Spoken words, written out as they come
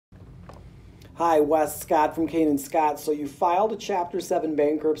Hi, Wes Scott from Kane and Scott. So you filed a Chapter 7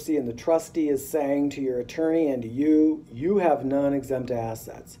 bankruptcy and the trustee is saying to your attorney and to you, you have non-exempt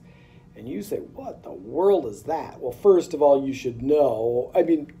assets. And you say, what the world is that? Well, first of all, you should know,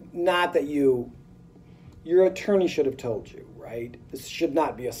 not that your attorney should have told you, right? This should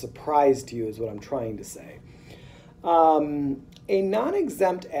not be a surprise to you is what I'm trying to say. A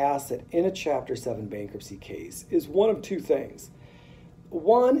non-exempt asset in a Chapter 7 bankruptcy case is one of two things.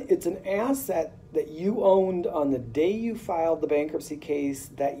 One, it's an asset that you owned on the day you filed the bankruptcy case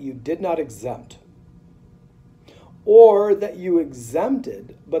that you did not exempt, or that you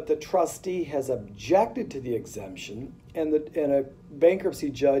exempted, but the trustee has objected to the exemption and a bankruptcy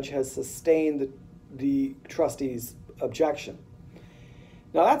judge has sustained the trustee's objection.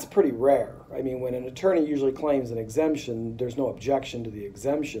 Now that's pretty rare. When an attorney usually claims an exemption, there's no objection to the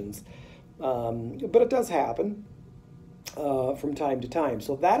exemptions, but it does happen from time to time.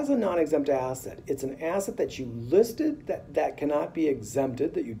 So that is a non-exempt asset. It's an asset that you listed that cannot be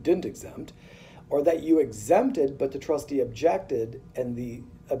exempted, that you didn't exempt, or that you exempted but the trustee objected and the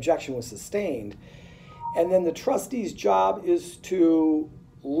objection was sustained. And then the trustee's job is to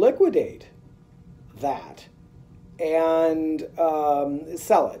liquidate that and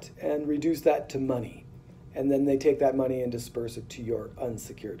sell it and reduce that to money. And then they take that money and disperse it to your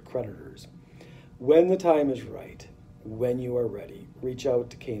unsecured creditors. When the time is right, when you are ready, reach out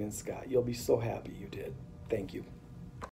to Kane and Scott. You'll be so happy you did. Thank you.